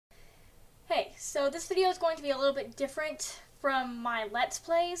So this video is going to be a little bit different from my Let's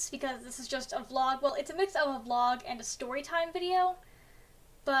Plays because this is just a vlog. Well, it's a mix of a vlog and a story time video,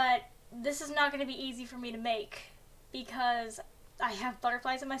 but this is not going to be easy for me to make because I have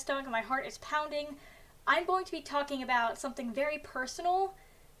butterflies in my stomach and my heart is pounding. I'm going to be talking about something very personal.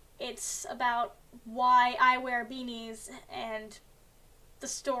 It's about why I wear beanies and the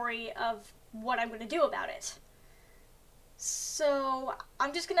story of what I'm going to do about it. So,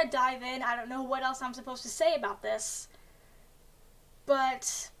 I'm just gonna dive in. I don't know what else I'm supposed to say about this.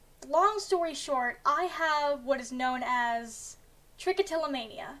 But, long story short, I have what is known as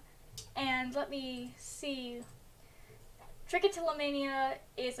Trichotillomania. And let me see. Trichotillomania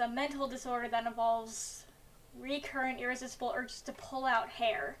is a mental disorder that involves recurrent, irresistible urges to pull out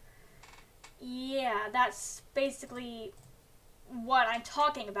hair. Yeah, that's basically what I'm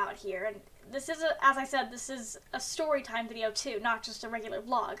talking about here. And this is, as I said, this is a story time video too, not just a regular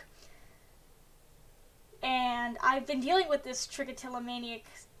vlog. And I've been dealing with this trichotillomaniac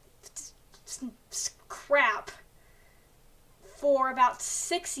crap for about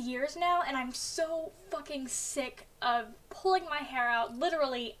 6 years now, and I'm so fucking sick of pulling my hair out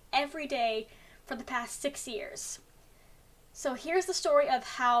literally every day for the past 6 years. So here's the story of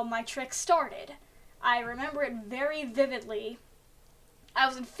how my trick started. I remember it very vividly. I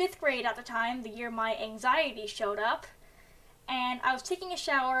was in 5th grade at the time, the year my anxiety showed up, and I was taking a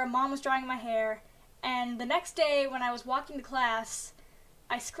shower, Mom was drying my hair, and the next day when I was walking to class,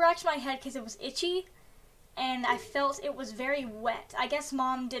 I scratched my head because it was itchy, and I felt it was very wet. I guess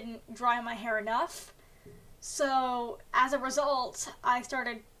Mom didn't dry my hair enough, so as a result, I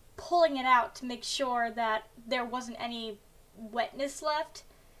started pulling it out to make sure that there wasn't any wetness left.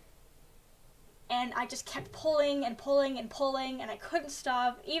 And I just kept pulling and pulling and pulling, and I couldn't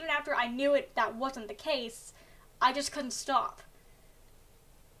stop. Even after I knew that wasn't the case, I just couldn't stop.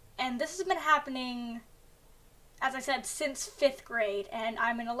 And this has been happening, as I said, since 5th grade, and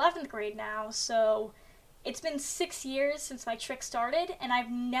I'm in 11th grade now, so it's been 6 years since my trick started, and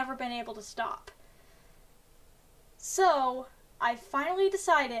I've never been able to stop. So, I finally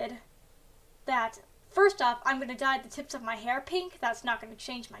decided that, first off, I'm going to dye the tips of my hair pink. That's not going to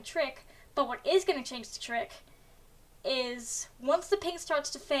change my trick. But what is going to change the trick is once the pink starts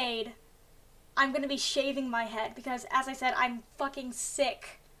to fade, I'm going to be shaving my head because, as I said, I'm fucking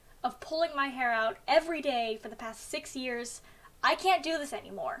sick of pulling my hair out every day for the past 6 years. I can't do this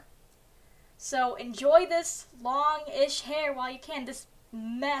anymore. So enjoy this long-ish hair while you can, this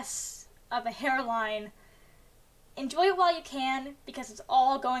mess of a hairline. Enjoy it while you can because it's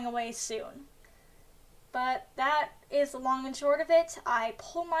all going away soon. But that is the long and short of it. I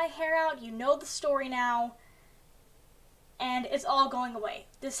pull my hair out, you know the story now, and it's all going away.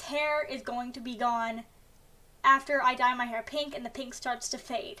 This hair is going to be gone after I dye my hair pink and the pink starts to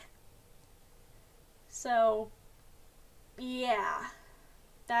fade. So, yeah,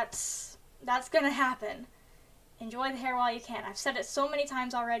 that's gonna happen. Enjoy the hair while you can. I've said it so many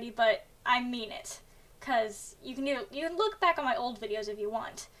times already, but I mean it. 'Cause you can look back on my old videos if you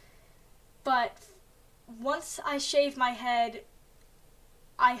want. But once I shave my head,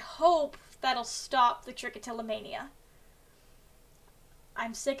 I hope that'll stop the trichotillomania.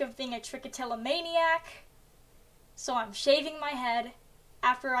 I'm sick of being a trichotillomaniac, so I'm shaving my head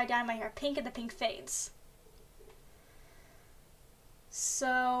after I dye my hair pink and the pink fades.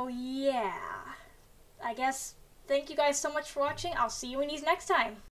 So, yeah. I guess, thank you guys so much for watching. I'll see you in these next time.